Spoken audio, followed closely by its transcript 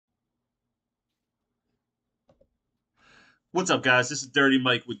What's up, guys? This is Dirty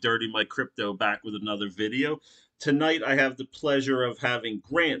Mike with Dirty Mike Crypto back with another video. Tonight, I have the pleasure of having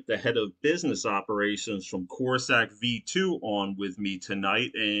Grant, the head of business operations from Corsac V2, on with me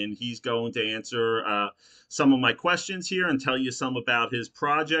tonight, and he's going to answer some of my questions here and tell you some about his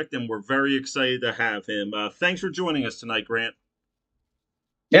project. And we're very excited to have him. Thanks for joining us tonight, Grant.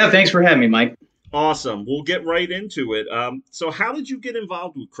 Yeah, thanks for having me, Mike. Awesome. We'll get right into it. So, how did you get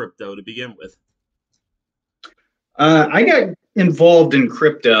involved with crypto to begin with? I got involved in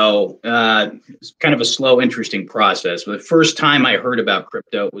crypto. It's kind of a slow, interesting process. But the first time I heard about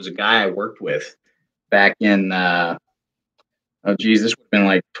crypto was a guy I worked with back in, this would have been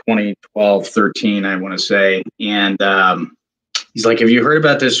like 2012, 13, I want to say. And he's like, have you heard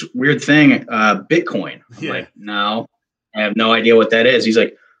about this weird thing, Bitcoin? I'm Yeah. like, no, I have no idea what that is. He's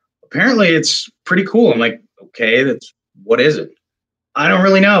like, apparently it's pretty cool. I'm like, okay, what is it? I don't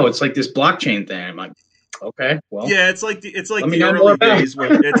really know. It's like this blockchain thing. I'm like, okay, well, Yeah, it's like let me the know more early about it. days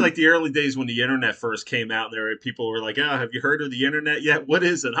when it's like the early days when the internet first came out, and there were people were like, "Oh, have you heard of the internet yet? What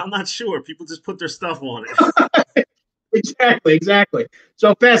is it?" I'm not sure. People just put their stuff on it. Exactly.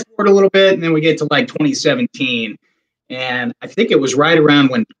 So fast forward a little bit, and then we get to like 2017, and I think it was right around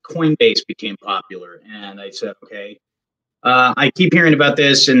when Coinbase became popular. And I said, okay, I keep hearing about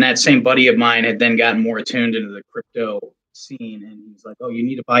this, and that same buddy of mine had then gotten more attuned into the crypto scene, and he's like, "Oh, you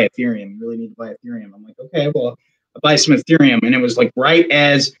need to buy Ethereum. You really need to buy Ethereum." I'm like, "Okay, well, I buy some Ethereum," and it was like right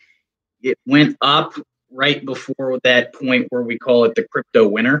as it went up, right before that point where we call it the crypto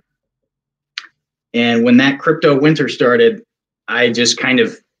winter. And when that crypto winter started, I just kind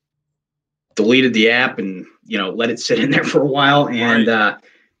of deleted the app and let it sit in there for a while, and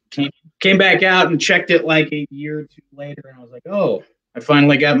Right. came back out and checked it like a year or two later, and I was like, "Oh, I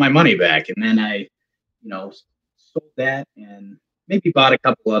finally got my money back." And then I, sold that and maybe bought a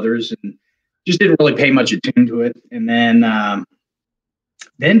couple others, and just didn't really pay much attention to it. And then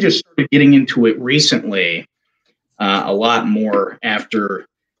just started getting into it recently, a lot more after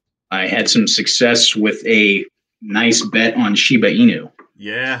I had some success with a nice bet on Shiba Inu.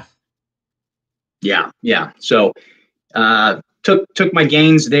 Yeah. Yeah. So took my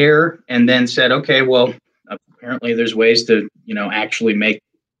gains there, and then said, okay, well, apparently there's ways to actually make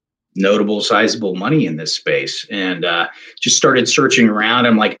notable, sizable money in this space, and just started searching around.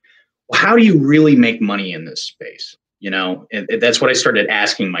 I'm like, well, how do you really make money in this space? And that's what I started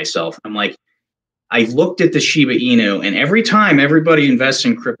asking myself. I'm like, I looked at the Shiba Inu, and every time everybody invests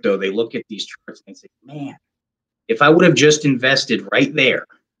in crypto, they look at these charts and say, man, if I would have just invested right there,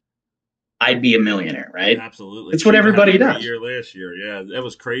 I'd be a millionaire, right? Absolutely. It's what Shiba had a everybody great does. year last year. Yeah, that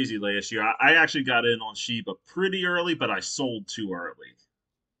was crazy last year. I actually got in on Shiba pretty early, but I sold too early.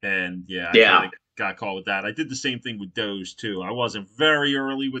 And yeah, I kind Yeah. of got caught with that. I did the same thing with Doge too. I wasn't very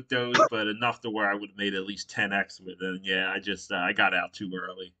early with Doge, but enough to where I would have made at least 10x with it. And yeah, I got out too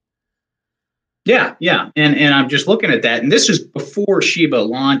early. Yeah. And I'm just looking at that. And this is before Shiba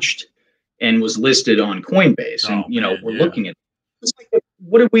launched and was listed on Coinbase. And, Oh man, we're yeah. looking at it's like,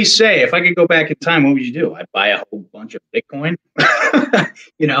 what did we say? If I could go back in time, what would you do? I'd buy a whole bunch of Bitcoin. I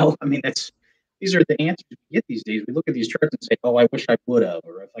mean, these are the answers we get these days. We look at these charts and say, oh, I wish I would have,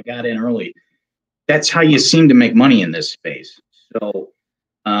 or if I got in early. That's how you seem to make money in this space. So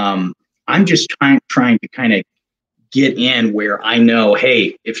I'm just trying to kind of get in where I know,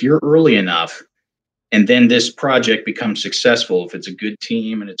 hey, if you're early enough, and then this project becomes successful, if it's a good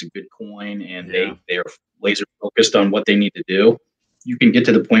team and it's a good coin, and Yeah. they're laser focused on what they need to do, you can get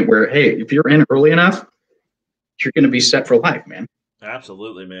to the point where, hey, if you're in early enough, you're going to be set for life, man.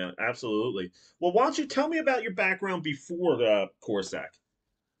 Absolutely, man. Absolutely. Well, why don't you tell me about your background before Corsac?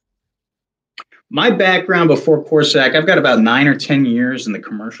 My background before Corsac, I've got about 9 or 10 years in the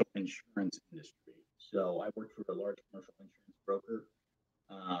commercial insurance industry. So I worked for a large commercial insurance broker.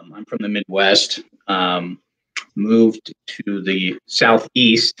 I'm from the Midwest. Moved to the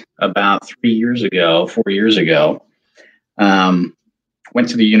Southeast about 3 years ago, 4 years ago. Went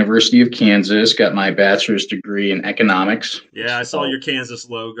to the University of Kansas, got my bachelor's degree in economics. Yeah, I saw So, your Kansas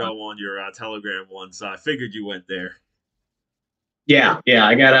logo on your Telegram once. So I figured you went there. yeah,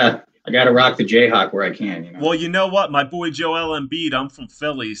 I gotta rock the Jayhawk where I can. Well, you know what? My boy Joel Embiid, I'm from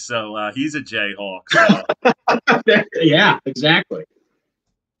Philly, so he's a Jayhawk. So Yeah, exactly.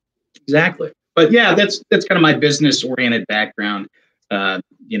 But yeah, that's kind of my business oriented background. Uh,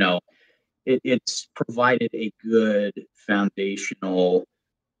 you know, it's provided a good foundational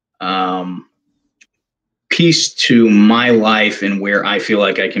um, piece to my life and where I feel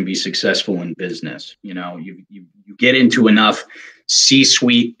like I can be successful in business. You get into enough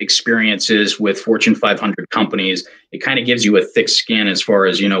C-suite experiences with Fortune 500 companies. It kind of gives you a thick skin as far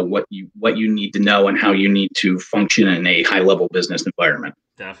as, what you need to know and how you need to function in a high-level business environment.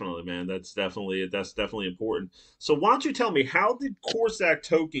 Definitely, man. That's definitely important. So why don't you tell me, how did Corsac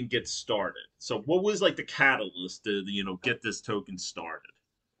token get started? So what was like the catalyst to, get this token started?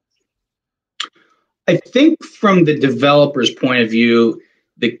 I think from the developer's point of view,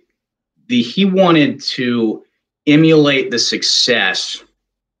 he wanted to emulate the success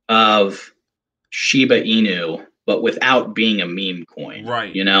of Shiba Inu, but without being a meme coin.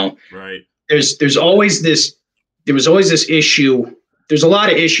 Right. Right. There's always this there was always this issue. There's a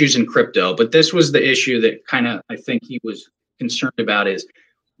lot of issues in crypto, but this was the issue that kind of I think he was concerned about is,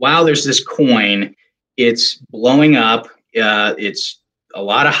 wow, there's this coin, it's blowing up, it's a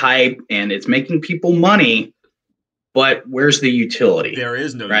lot of hype, and it's making people money, but where's the utility? There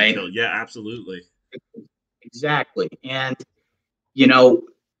is no right? utility. Yeah, absolutely. Exactly. And,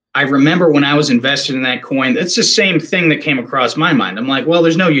 I remember when I was invested in that coin, it's the same thing that came across my mind. I'm like, well,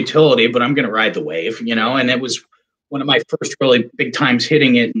 there's no utility, but I'm going to ride the wave, and it was one of my first really big times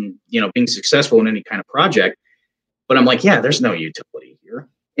hitting it and, being successful in any kind of project. But I'm like, yeah, there's no utility here.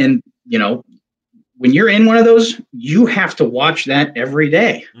 And, when you're in one of those, you have to watch that every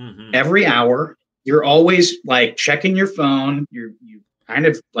day, every hour. You're always like checking your phone. You kind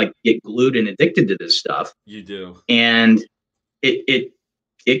of like get glued and addicted to this stuff. You do. And it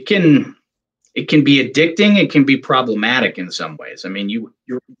can be addicting. It can be problematic in some ways. I mean, you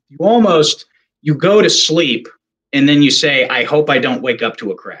almost go to sleep and then you say, I hope I don't wake up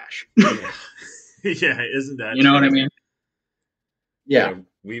to a crash. Yeah. Yeah, isn't that you know what I mean? Yeah.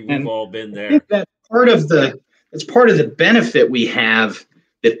 We've all been there. That's part of the benefit we have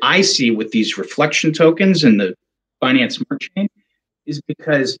that I see with these reflection tokens and the Binance Smart Chain is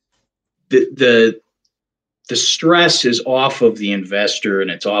because the stress is off of the investor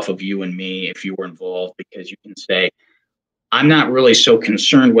and it's off of you and me if you were involved, because you can say, I'm not really so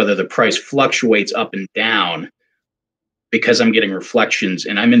concerned whether the price fluctuates up and down because I'm getting reflections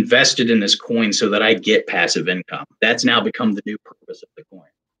and I'm invested in this coin so that I get passive income. That's now become the new purpose of the coin.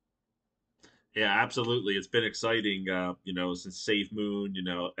 Yeah, absolutely. It's been exciting, since Safe Moon,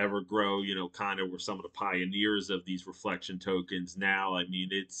 Evergrow, kind of were some of the pioneers of these reflection tokens. Now, I mean,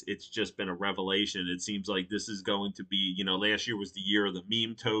 it's just been a revelation. It seems like this is going to be, last year was the year of the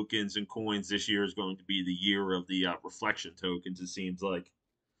meme tokens and coins. This year is going to be the year of the reflection tokens, it seems like.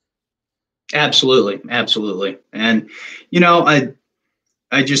 Absolutely, absolutely. And,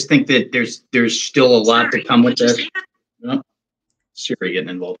 I just think that there's still a lot to come with this. Siri getting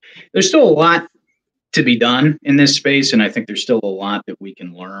involved. There's still a lot to be done in this space, and I think there's still a lot that we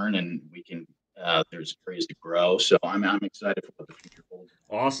can learn, and we can. There's ways to grow. So I'm excited for what the future holds.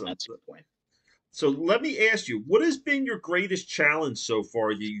 Awesome. That's the point. So let me ask you, what has been your greatest challenge so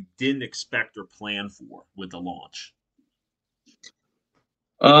far that you didn't expect or plan for with the launch?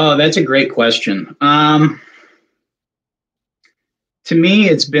 Oh, that's a great question. To me,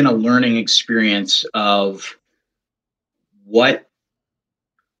 it's been a learning experience of what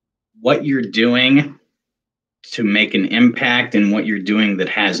you're doing to make an impact and what you're doing that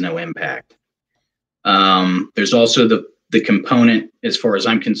has no impact. There's also the component, as far as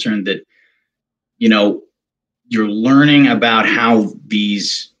I'm concerned, that, you're learning about how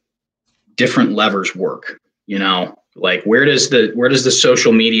these different levers work, like where does the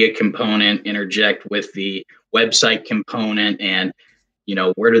social media component interject with the website component, and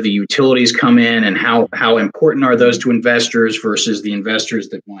where do the utilities come in, and how important are those to investors versus the investors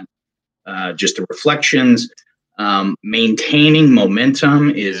that want just the reflections. Maintaining momentum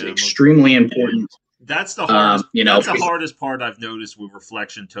is extremely important. That's the hardest. That's the hardest part I've noticed with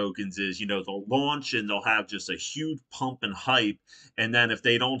reflection tokens is, they'll launch and they'll have just a huge pump and hype, and then if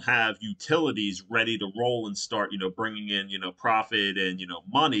they don't have utilities ready to roll and start, bringing in, profit and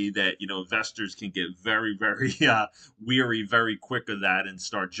money, that investors can get very, very weary very quick of that and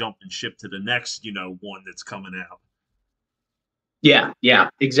start jumping ship to the next one that's coming out. Yeah,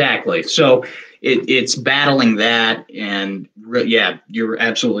 exactly. So it's battling that, and you're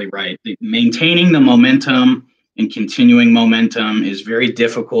absolutely right. Maintaining the momentum and continuing momentum is very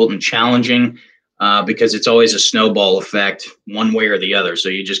difficult and challenging because it's always a snowball effect one way or the other. So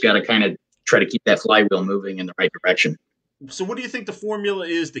you just got to kind of try to keep that flywheel moving in the right direction. So what do you think the formula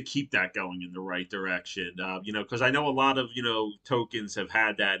is to keep that going in the right direction? Because I know a lot of, tokens have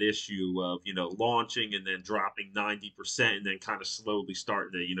had that issue of, launching and then dropping 90% and then kind of slowly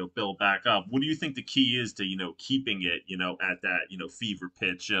starting to, build back up. What do you think the key is to, keeping it, at that, fever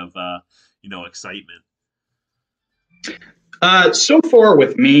pitch of, excitement? So far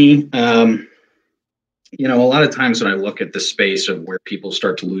with me, a lot of times when I look at the space of where people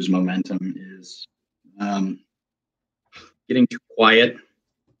start to lose momentum is um, getting too quiet.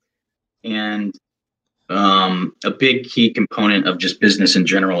 And a big key component of just business in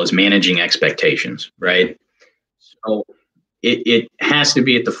general is managing expectations, right? So it has to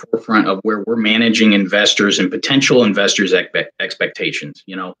be at the forefront of where we're managing investors and potential investors' expectations.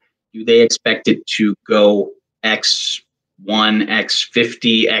 Do they expect it to go X one, X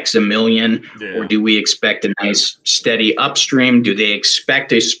 50, X a million, or do we expect a nice steady upstream? Do they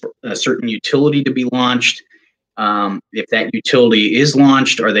expect a certain utility to be launched? If that utility is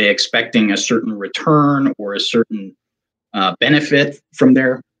launched, are they expecting a certain return or a certain benefit from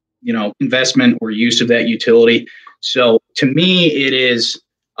their, investment or use of that utility? So to me, it is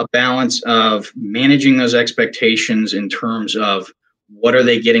a balance of managing those expectations in terms of what are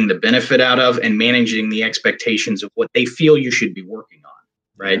they getting the benefit out of, and managing the expectations of what they feel you should be working on,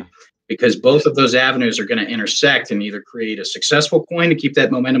 right? Yeah. Because both of those avenues are going to intersect and either create a successful coin to keep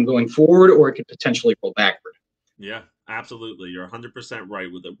that momentum going forward, or it could potentially roll backward. Yeah, absolutely. You're 100% right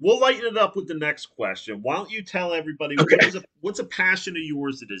with it. We'll lighten it up with the next question. Why don't you tell everybody what's a passion of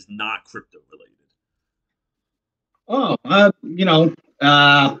yours that is not crypto related?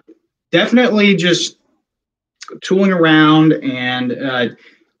 Definitely just tooling around, and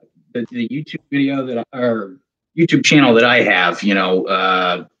the YouTube video or YouTube channel that I have,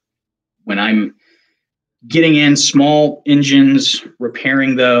 when I'm getting in small engines,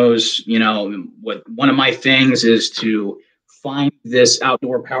 repairing those, one of my things is to find this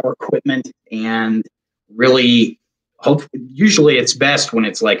outdoor power equipment and really usually it's best when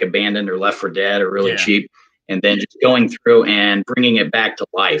it's like abandoned or left for dead or really cheap. And then just going through and bringing it back to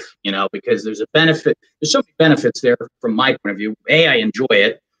life, because there's so many benefits there from my point of view. A, I enjoy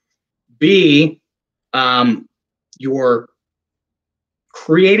it. B, you're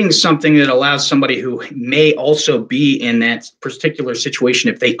creating something that allows somebody who may also be in that particular situation,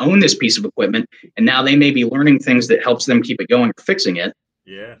 if they own this piece of equipment, and now they may be learning things that helps them keep it going or fixing it.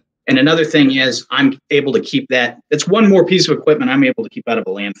 Yeah. And another thing is I'm able to keep that. It's one more piece of equipment I'm able to keep out of a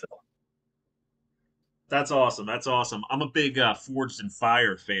landfill. That's awesome. That's awesome. I'm a big Forged in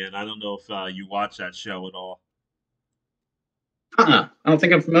Fire fan. I don't know if you watch that show at all. I don't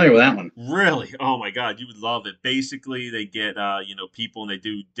think I'm familiar with that one. Really? Oh my God, you would love it. Basically, they get people, and they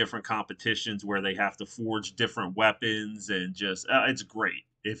do different competitions where they have to forge different weapons, and just it's great.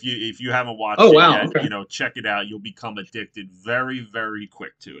 If you haven't watched it yet, okay. Check it out. You'll become addicted very, very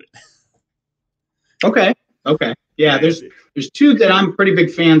quick to it. Okay. Yeah, there's two that I'm pretty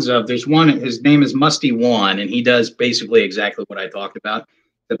big fans of. There's one, his name is Musty One, and he does basically exactly what I talked about.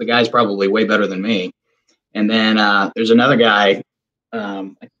 That the guy's probably way better than me. And then there's another guy,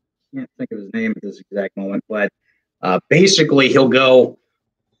 I can't think of his name at this exact moment, but basically he'll go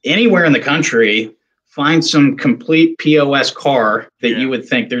anywhere in the country, find some complete POS car that you would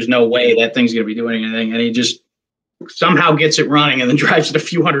think there's no way that thing's going to be doing anything, and he just somehow gets it running and then drives it a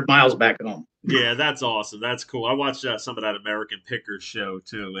few hundred miles back home. Yeah, that's awesome. That's cool. I watched some of that American Pickers show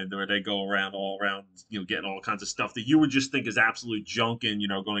too, and where they go all around, getting all kinds of stuff that you would just think is absolute junk and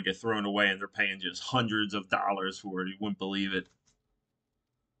going to get thrown away, and they're paying just hundreds of dollars for it. You wouldn't believe it.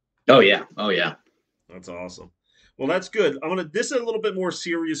 Oh yeah. That's awesome. Well, that's good. This is a little bit more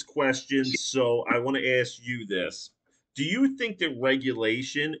serious question, so I want to ask you this: do you think that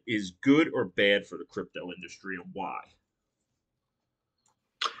regulation is good or bad for the crypto industry, and why?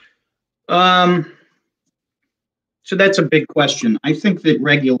 So that's a big question. I think that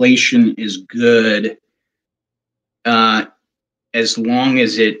regulation is good as long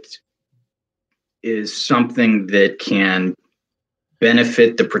as it is something that can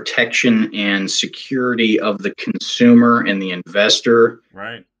benefit the protection and security of the consumer and the investor,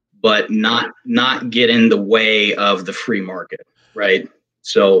 right? But not get in the way of the free market, right?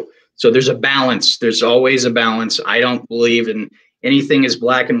 So there's a balance. There's always a balance. I don't believe in anything is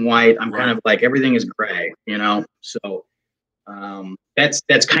black and white. I'm kind of like everything is gray, So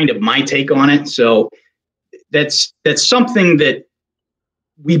that's kind of my take on it. So that's something that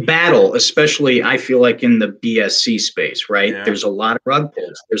we battle, especially I feel like in the BSC space, right? Yeah. There's a lot of rug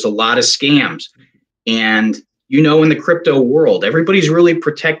pulls. There's a lot of scams, and in the crypto world, everybody's really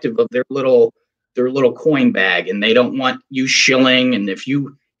protective of their little coin bag, and they don't want you shilling. And if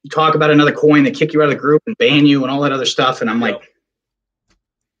you talk about another coin, they kick you out of the group and ban you and all that other stuff. And I'm like,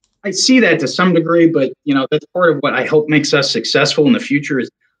 I see that to some degree, but that's part of what I hope makes us successful in the future. Is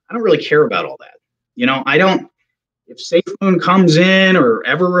I don't really care about all that. I don't. If SafeMoon comes in, or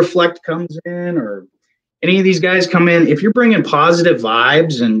EverReflect comes in, or any of these guys come in, if you're bringing positive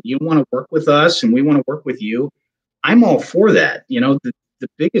vibes and you want to work with us and we want to work with you, I'm all for that. The the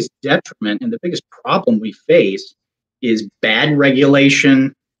biggest detriment and the biggest problem we face is bad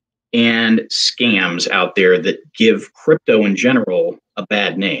regulation and scams out there that give crypto in general a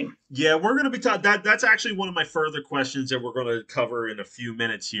bad name. Yeah, we're going to be talking that's actually one of my further questions that we're going to cover in a few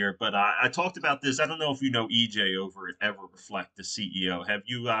minutes here. But I talked about this. I don't know if you know EJ over at Ever Reflect, the CEO. Have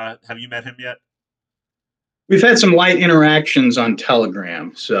you met him yet? We've had some light interactions on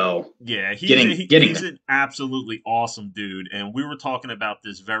Telegram, so Yeah, he's an absolutely awesome dude, and we were talking about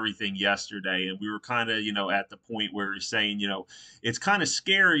this very thing yesterday, and we were kind of at the point where he's saying it's kind of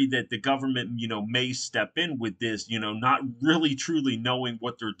scary that the government may step in with this, not really truly knowing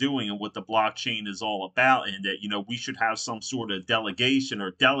what they're doing and what the blockchain is all about, and that we should have some sort of delegation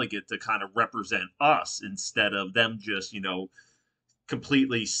or delegate to kind of represent us instead of them just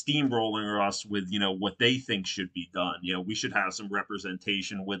completely steamrolling us with what they think should be done. We should have some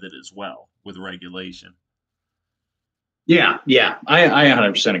representation with it as well, with regulation. Yeah, I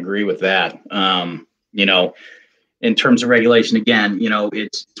 100% agree with that. In terms of regulation, again,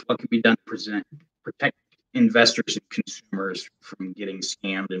 it's what can be done to protect investors and consumers from getting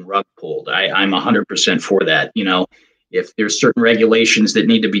scammed and rug pulled. I'm 100% for that. If there's certain regulations that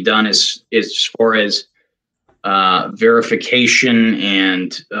need to be done as far as verification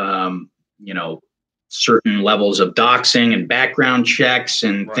and certain levels of doxing and background checks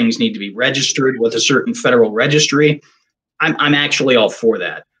and Right. Things need to be registered with a certain federal registry. I'm actually all for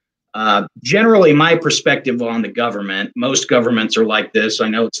that. Generally, my perspective on the government, most governments are like this. I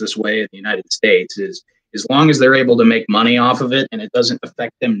know it's this way in the United States, is as long as they're able to make money off of it and it doesn't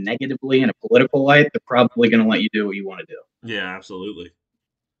affect them negatively in a political light, they're probably going to let you do what you want to do. Yeah, absolutely.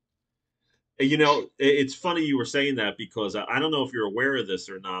 It's funny you were saying that because I don't know if you're aware of this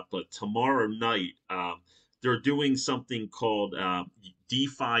or not, but tomorrow night they're doing something called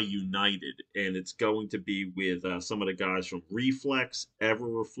DeFi United, and it's going to be with some of the guys from Reflex, Ever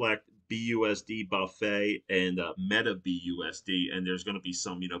Reflect, BUSD Buffet, and Meta BUSD, and there's going to be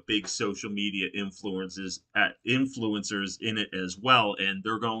some big social media influencers in it as well, and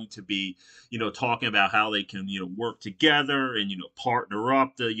they're going to be talking about how they can work together and partner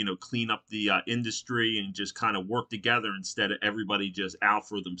up to clean up the industry and just kind of work together instead of everybody just out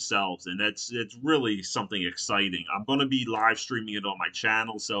for themselves. And it's really something exciting. I'm going to be live streaming it on my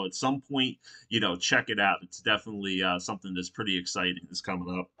channel, so at some point check it out. It's definitely something that's pretty exciting that's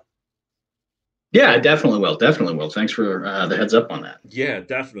coming up. Yeah, definitely will. Definitely will. Thanks for the heads up on that. Yeah,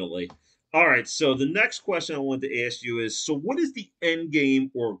 definitely. All right, so the next question I wanted to ask you is, so what is the end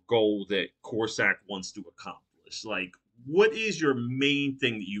game or goal that Corsac wants to accomplish? Like, what is your main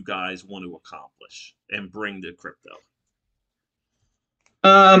thing that you guys want to accomplish and bring to crypto?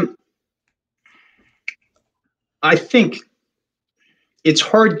 I think it's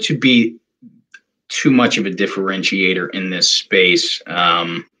hard to be too much of a differentiator in this space.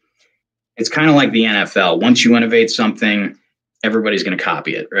 It's kind of like the NFL. Once you innovate something, everybody's going to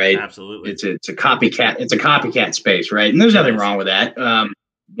copy it, right? Absolutely. It's a copycat. It's a copycat space, right? And there's nothing wrong with that.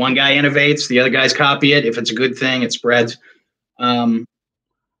 One guy innovates, the other guys copy it. If it's a good thing, it spreads. I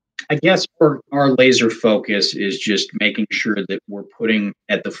guess our laser focus is just making sure that we're putting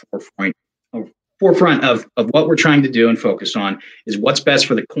at the forefront of what we're trying to do and focus on is what's best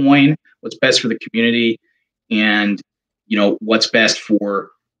for the coin, what's best for the community, and what's best for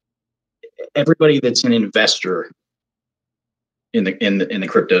everybody that's an investor in the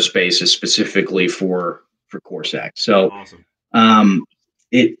crypto space, is specifically for Corsac. So awesome.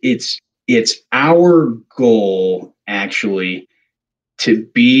 It's our goal actually to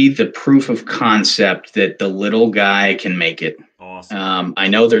be the proof of concept that the little guy can make it. Awesome. I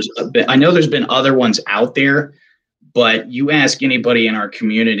know there's been other ones out there, but you ask anybody in our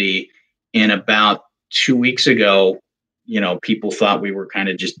community, and about 2 weeks ago, people thought we were kind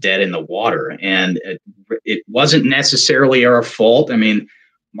of just dead in the water, and it wasn't necessarily our fault. I mean,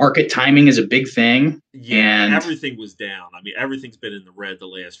 market timing is a big thing. Yeah, and everything was down. I mean, everything's been in the red the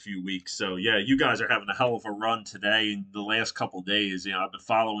last few weeks. So yeah, you guys are having a hell of a run today. In the last couple of days, I've been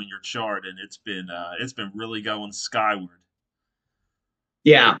following your chart, and it's been really going skyward.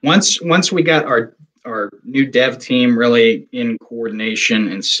 Yeah, once we got our new dev team really in coordination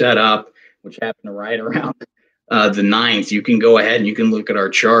and set up, which happened right around the 9th, you can go ahead and you can look at our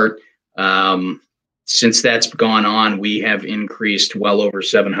chart. Since that's gone on, we have increased well over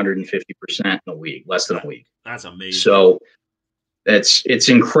 750% in a week, less than a week. That's amazing. So it's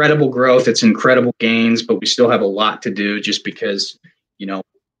incredible growth. It's incredible gains, but we still have a lot to do just because,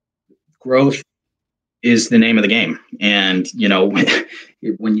 growth is the name of the game. And,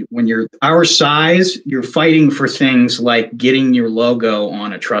 when you're our size, you're fighting for things like getting your logo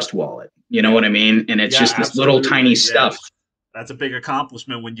on a trust wallet. You know what I mean? And it's just this little tiny stuff. That's a big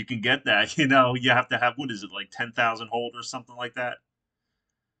accomplishment when you can get that. You know, you have to have, what is it, like 10,000 holders, something like that?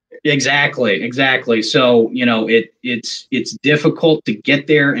 Exactly, exactly. So, it's difficult to get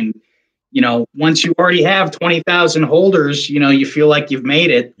there. And, once you already have 20,000 holders, you feel like you've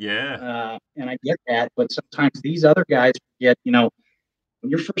made it. Yeah. And I get that. But sometimes these other guys get, when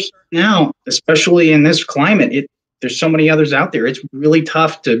you're first starting out, especially in this climate, there's so many others out there. It's really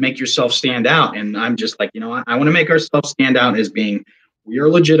tough to make yourself stand out. And I'm just like, I want to make ourselves stand out as being, we are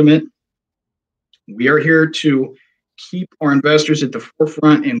legitimate. We are here to keep our investors at the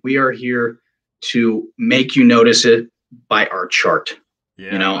forefront, and we are here to make you notice it by our chart.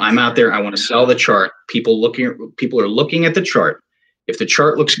 Yeah. I'm out there. I want to sell the chart. People are looking at the chart. If the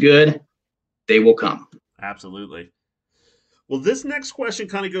chart looks good, they will come. Absolutely. Well, this next question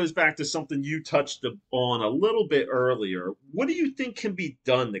kind of goes back to something you touched on a little bit earlier. What do you think can be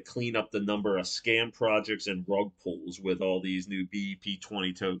done to clean up the number of scam projects and rug pulls with all these new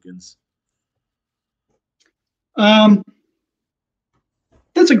BEP20 tokens? Um,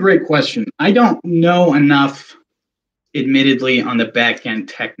 that's a great question. I don't know enough, admittedly, on the back end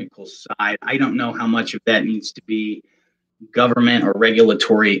technical side. I don't know how much of that needs to be government or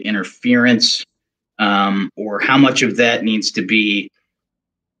regulatory interference, or how much of that needs to be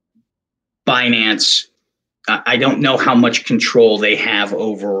Binance. I don't know how much control they have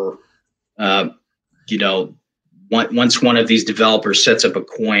over, you know, once one of these developers sets up a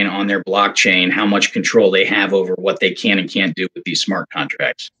coin on their blockchain, how much control they have over what they can and can't do with these smart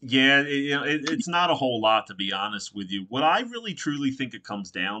contracts. Yeah, it's not a whole lot, to be honest with you. What I really truly think it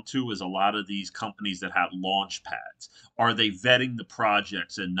comes down to is a lot of these companies that have launch pads. Are they vetting the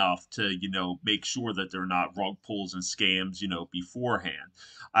projects enough to, make sure that they're not rug pulls and scams, beforehand?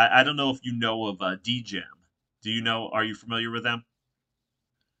 I don't know if you know of DGEM. Do you know? Are you familiar with them?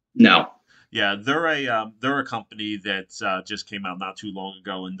 No. Yeah, they're a company that just came out not too long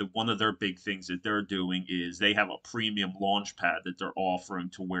ago, and one of their big things that they're doing is they have a premium launch pad that they're offering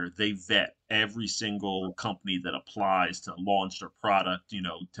to where they vet every single company that applies to launch their product,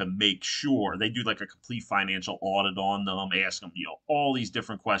 to make sure they do like a complete financial audit on them, ask them, all these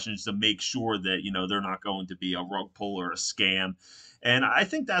different questions to make sure that they're not going to be a rug pull or a scam. And I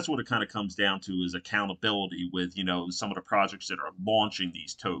think that's what it kind of comes down to is accountability with, some of the projects that are launching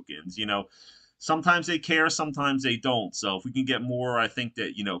these tokens. Sometimes they care, sometimes they don't. So if we can get more, I think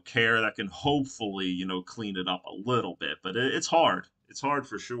that, care that can hopefully, clean it up a little bit. But it's hard. It's hard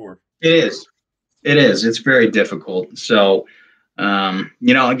for sure. It is. It is. It's very difficult. So,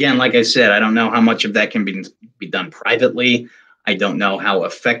 again, like I said, I don't know how much of that can be done privately. I don't know how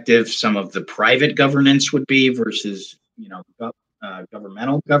effective some of the private governance would be versus,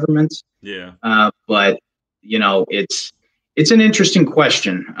 governmental governments. Yeah. But it's an interesting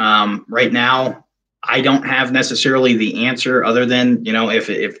question. Right now, I don't have necessarily the answer other than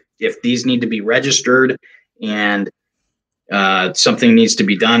if these need to be registered and something needs to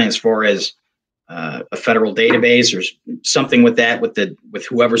be done as far as a federal database or something with that with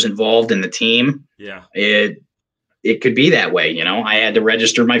whoever's involved in the team. Yeah. It could be that way. I had to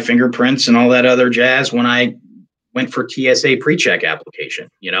register my fingerprints and all that other jazz when I went for TSA pre-check application,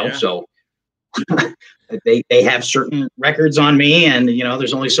 Yeah. So they have certain records on me, and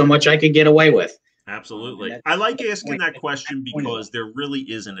there's only so much I could get away with. Absolutely. I like asking that question because there really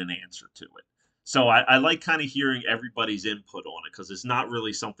isn't an answer to it. So I like kind of hearing everybody's input on it because it's not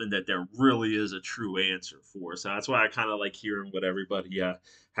really something that there really is a true answer for. So that's why I kind of like hearing what everybody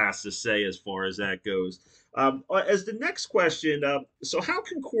has to say as far as that goes. As the next question, so how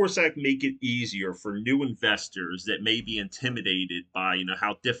can Corsac make it easier for new investors that may be intimidated by,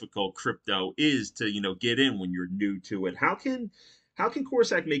 how difficult crypto is to, get in when you're new to it? How can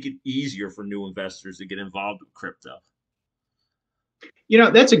Corsac make it easier for new investors to get involved with crypto?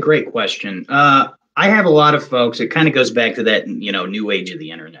 That's a great question. I have a lot of folks. It kind of goes back to that, new age of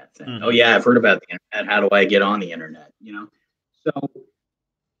the internet thing. Mm-hmm. Oh yeah, I've heard about the internet. How do I get on the internet? So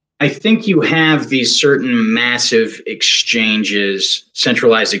I think you have these certain massive exchanges,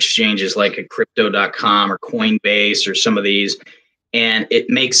 centralized exchanges like a crypto.com or Coinbase or some of these. And it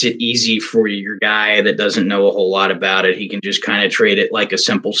makes it easy for your guy that doesn't know a whole lot about it. He can just kind of trade it like a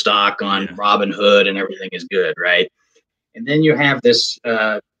simple stock on Robinhood and everything is good, right? And then you have this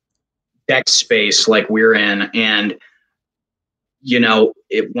DEX space like we're in. And,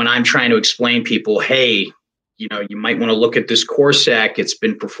 when I'm trying to explain people, hey, you might want to look at this Corsac. It's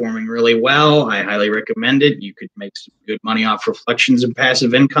been performing really well. I highly recommend it. You could make some good money off reflections and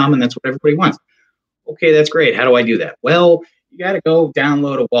passive income, and that's what everybody wants. Okay, that's great. How do I do that? Well, you got to go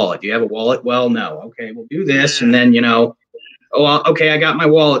download a wallet. Do you have a wallet? Well, no. Okay, we'll do this. And then, okay, I got my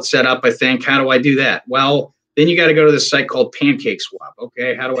wallet set up, I think. How do I do that? Well, Then you got to go to this site called Pancake Swap.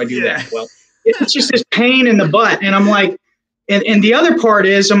 Okay, how do I do Yeah. that? Well, it's just this pain in the butt. And I'm like, and the other part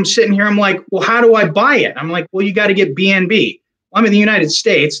is I'm sitting here, I'm like, well, how do I buy it? I'm like, well, you got to get BNB. Well, I'm in the United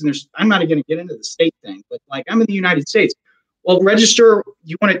States, and I'm not going to get into the state thing, but like I'm in the United States. Well, register, do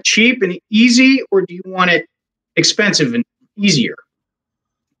you want it cheap and easy, or do you want it expensive and easier?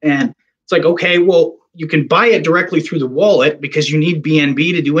 And it's like, okay, well, you can buy it directly through the wallet because you need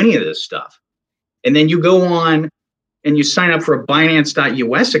BNB to do any of this stuff. And then you go on and you sign up for a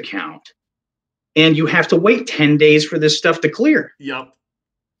Binance.us account, and you have to wait 10 days for this stuff to clear. Yep.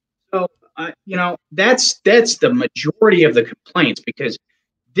 So, that's the majority of the complaints, because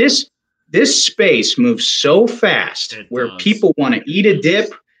this space moves so fast where people want to eat a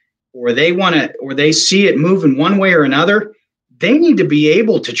dip, or they see it move in one way or another. They need to be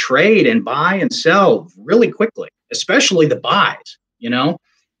able to trade and buy and sell really quickly, especially the buys,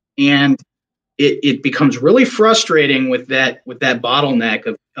 and it becomes really frustrating with that bottleneck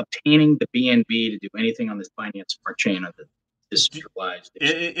of obtaining the BNB to do anything on this Binance Smart Chain of the decentralized.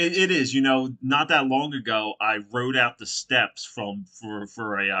 It is, not that long ago, I wrote out the steps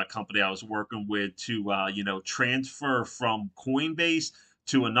for a company I was working with to, transfer from Coinbase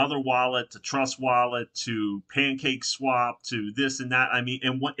to another wallet, to Trust Wallet, to Pancake Swap, to this and that. I mean,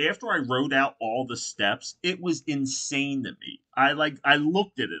 and after I wrote out all the steps, it was insane to me. I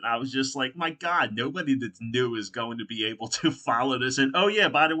looked at it, I was just like, my God, nobody that's new is going to be able to follow this. And oh yeah,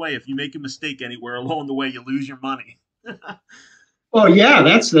 by the way, if you make a mistake anywhere along the way, you lose your money. Well, yeah,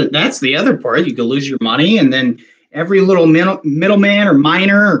 that's the other part. You could lose your money, and then every little middleman or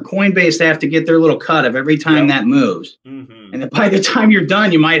miner or Coinbase, they have to get their little cut of every time that moves. Mm-hmm. And then by the time you're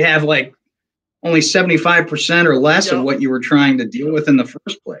done, you might have like only 75% or less of what you were trying to deal with in the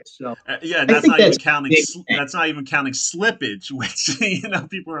first place. So that's not even counting. That's not even counting slippage, which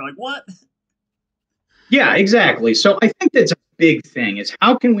people are like, what? Yeah, exactly. So I think that's a big thing. Is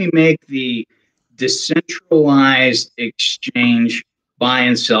how can we make the decentralized exchange buy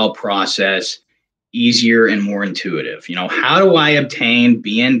and sell process easier and more intuitive? How do I obtain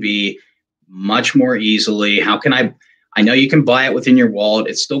BNB much more easily? How can I know you can buy it within your wallet.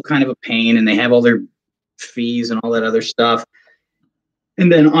 It's still kind of a pain, and they have all their fees and all that other stuff. And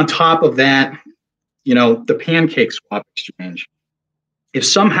then on top of that, the Pancake Swap exchange, if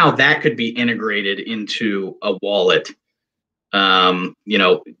somehow that could be integrated into a wallet,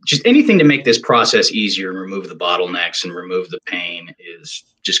 just anything to make this process easier and remove the bottlenecks and remove the pain is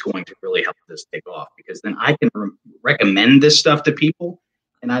just going to really help this take off, because then I can recommend this stuff to people,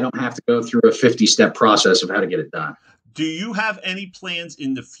 and I don't have to go through a 50-step process of how to get it done. Do you have any plans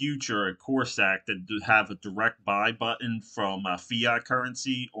in the future at Corsac that have a direct buy button from fiat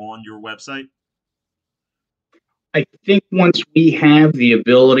currency on your website? I think once we have the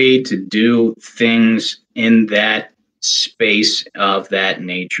ability to do things in that space of that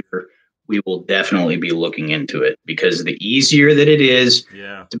nature, we will definitely be looking into it, because the easier that it is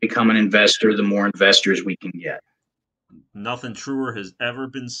to become an investor, the more investors we can get. Nothing truer has ever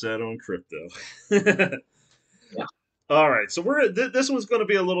been said on crypto. Yeah. All right, so this one's going to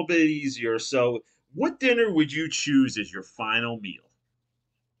be a little bit easier. So, what dinner would you choose as your final meal?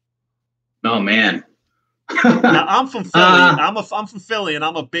 Oh man. Now, I'm from Philly. I'm from Philly, and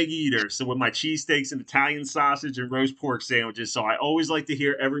I'm a big eater. So with my cheesesteaks and Italian sausage and roast pork sandwiches, so I always like to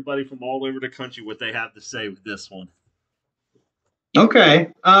hear everybody from all over the country what they have to say with this one. Okay.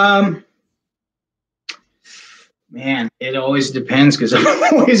 Man, it always depends, because I'm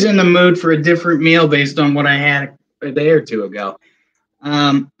always in the mood for a different meal based on what I had a day or two ago.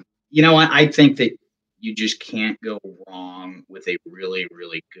 I think that you just can't go wrong with a really,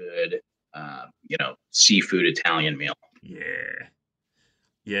 really good seafood Italian meal. Yeah.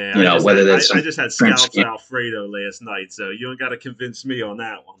 I just had scallops Alfredo last night, so you don't got to convince me on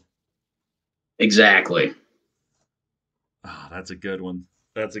that one. Exactly. Oh, that's a good one.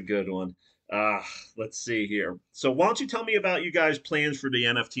 Let's see here. So why don't you tell me about you guys' plans for the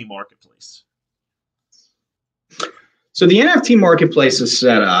NFT marketplace? So the NFT marketplace is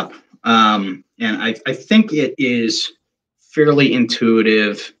set up, and I think it is fairly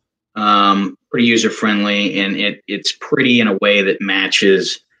intuitive, pretty user-friendly, and it's pretty in a way that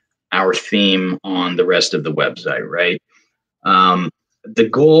matches our theme on the rest of the website, right? The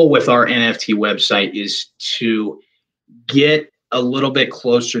goal with our NFT website is to get a little bit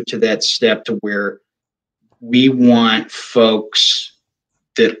closer to that step to where we want folks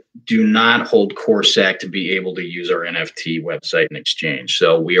that do not hold Corsac to be able to use our NFT website and exchange.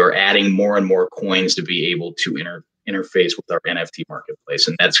 So we are adding more and more coins to be able to interface with our NFT marketplace,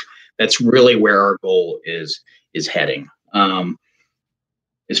 and that's really where our goal is heading.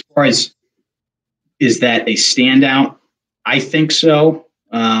 As far as is that a standout? I think so.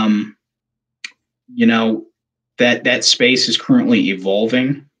 You know, that space is currently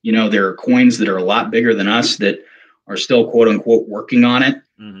evolving. You know, there are coins that are a lot bigger than us that are still quote unquote working on it.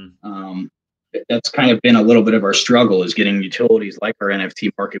 That's kind of been a little bit of our struggle, is getting utilities like our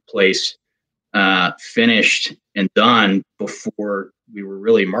NFT marketplace finished and done before we were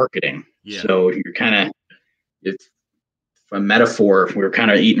really marketing. Yeah. So you're kind of, it's a metaphor, we were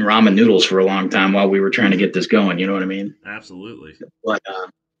kind of eating ramen noodles for a long time while we were trying to get this going. You know what I mean? Absolutely.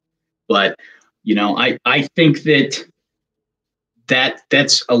 But you know, I think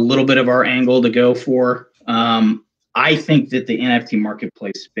that's a little bit of our angle to go for. I think that the NFT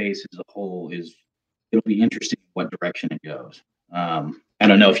marketplace space as a whole it'll be interesting what direction it goes. I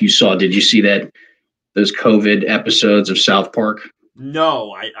don't know if you saw, did you see those COVID episodes of South Park?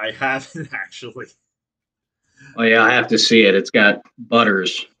 No, I haven't actually. Oh yeah, I have to see it. It's got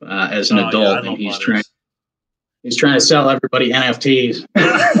Butters as an adult, and he's trying to sell everybody NFTs.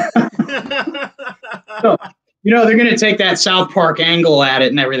 So, you know, they're going to take that South Park angle at it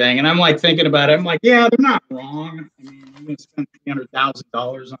and everything. And I'm like thinking about it. I'm like, yeah, they're not wrong. I mean, I'm going to spend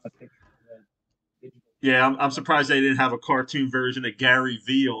 $300,000 on a picture. Yeah, I'm surprised they didn't have a cartoon version of Gary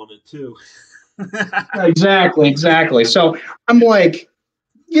V on it too. Exactly. So I'm like,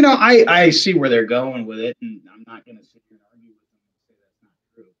 you know, I see where they're going with it, and I'm not going to sit here and argue with them and say that's not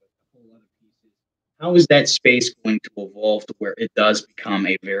true. But the whole other piece is, how is that space going to evolve to where it does become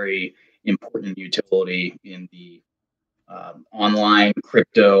a very important utility in the online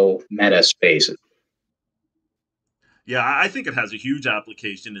crypto meta space? Yeah, I think it has a huge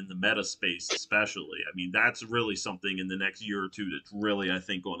application in the meta space, especially. I mean, that's really something in the next year or two that's really, I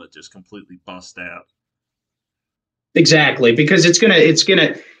think, going to just completely bust out. Exactly, because it's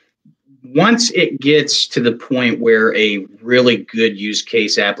gonna once it gets to the point where a really good use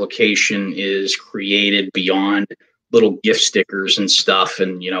case application is created beyond little gift stickers and stuff,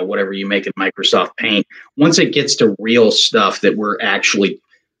 and you know, whatever you make in Microsoft Paint, once it gets to real stuff that we're actually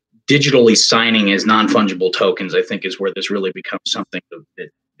digitally signing as non-fungible tokens, I think is where this really becomes something that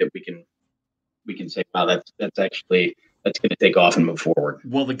we can say, wow, that's going to take off and move forward.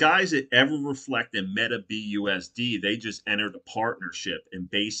 Well, the guys at Ever Reflect and Meta BUSD, they just entered a partnership, and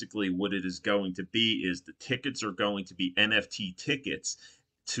basically what it is going to be is the tickets are going to be NFT tickets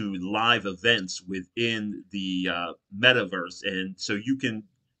to live events within the metaverse, and so you can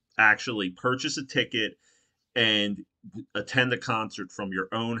actually purchase a ticket and attend a concert from your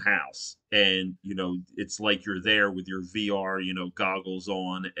own house, and you know, it's like you're there with your VR, you know, goggles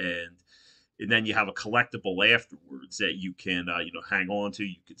on, and then you have a collectible afterwards that you can you know, hang on to.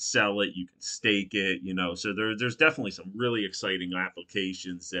 You can sell it, you can stake it, you know. So there's definitely some really exciting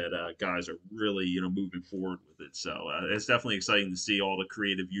applications that guys are really, you know, moving forward with it. So it's definitely exciting to see all the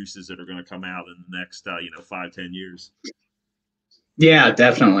creative uses that are going to come out in the next you know, 5-10 years. Yeah,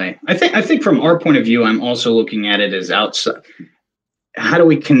 definitely. I think from our point of view, I'm also looking at it as outside. How do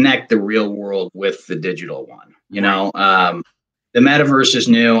we connect the real world with the digital one? You know, the metaverse is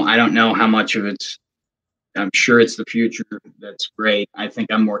new. I don't know how much of it's, I'm sure it's the future. That's great. I think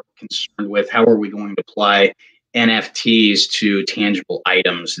I'm more concerned with how are we going to apply NFTs to tangible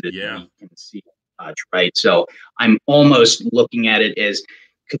items that we can see and touch, right? So I'm almost looking at it as,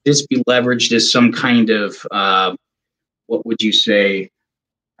 could this be leveraged as some kind of, what would you say,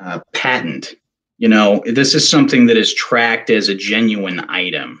 patent? You know, this is something that is tracked as a genuine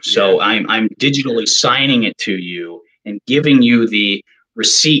item. So I'm digitally signing it to you and giving you the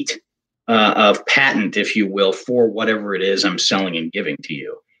receipt of patent, if you will, for whatever it is I'm selling and giving to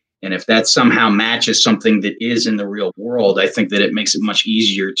you. And if that somehow matches something that is in the real world, I think that it makes it much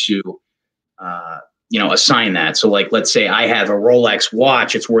easier to, you know, assign that. So like, let's say I have a Rolex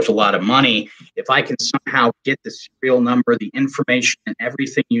watch, it's worth a lot of money. If I can somehow get the serial number, the information, and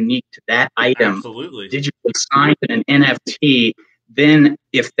everything unique to that item digitally signed in an NFT, then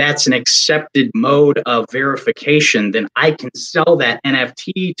if that's an accepted mode of verification, then I can sell that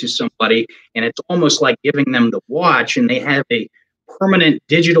NFT to somebody, and it's almost like giving them the watch, and they have a permanent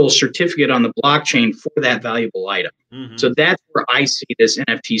digital certificate on the blockchain for that valuable item. So that's where I see this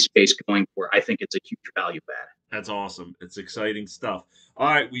NFT space going, where I think it's a huge value add. That's awesome. It's exciting stuff. All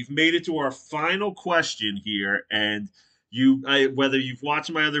right, we've made it to our final question here, and whether you've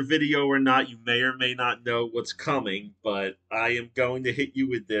watched my other video or not, you may or may not know what's coming, but I am going to hit you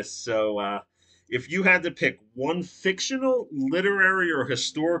with this. So if you had to pick one fictional, literary, or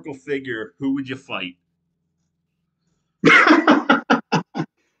historical figure, who would you fight?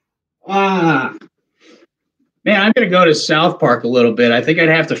 Man, I'm going to go to South Park a little bit. I think I'd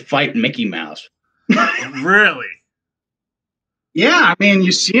have to fight Mickey Mouse. Really? Yeah, I mean,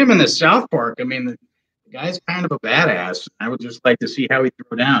 you see him in the South Park. I mean, Guy's kind of a badass. I would just like to see how he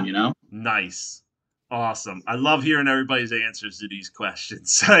throw down, you know? Nice. Awesome. I love hearing everybody's answers to these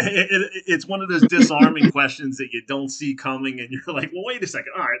questions. It's one of those disarming questions that you don't see coming, and you're like, well, wait a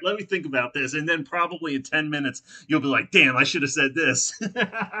second. All right, let me think about this. And then probably in 10 minutes, you'll be like, damn, I should have said this.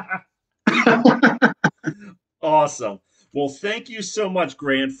 Awesome. Well, thank you so much,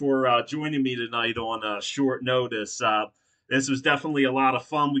 Grant, for joining me tonight on short notice. This was definitely a lot of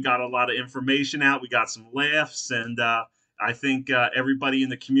fun. We got a lot of information out. We got some laughs, and I think everybody in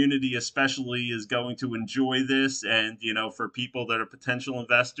the community, especially, is going to enjoy this. And for people that are potential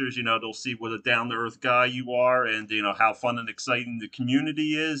investors, they'll see what a down to earth guy you are, and how fun and exciting the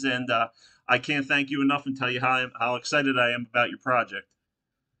community is. And I can't thank you enough and tell you how excited I am about your project.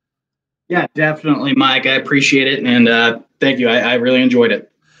 Yeah, definitely, Mike. I appreciate it. And thank you. I really enjoyed it.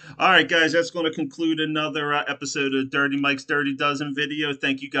 All right, guys, that's going to conclude another episode of Dirty Mike's Dirty Dozen video.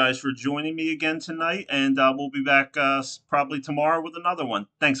 Thank you guys for joining me again tonight, and we'll be back probably tomorrow with another one.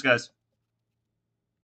 Thanks, guys.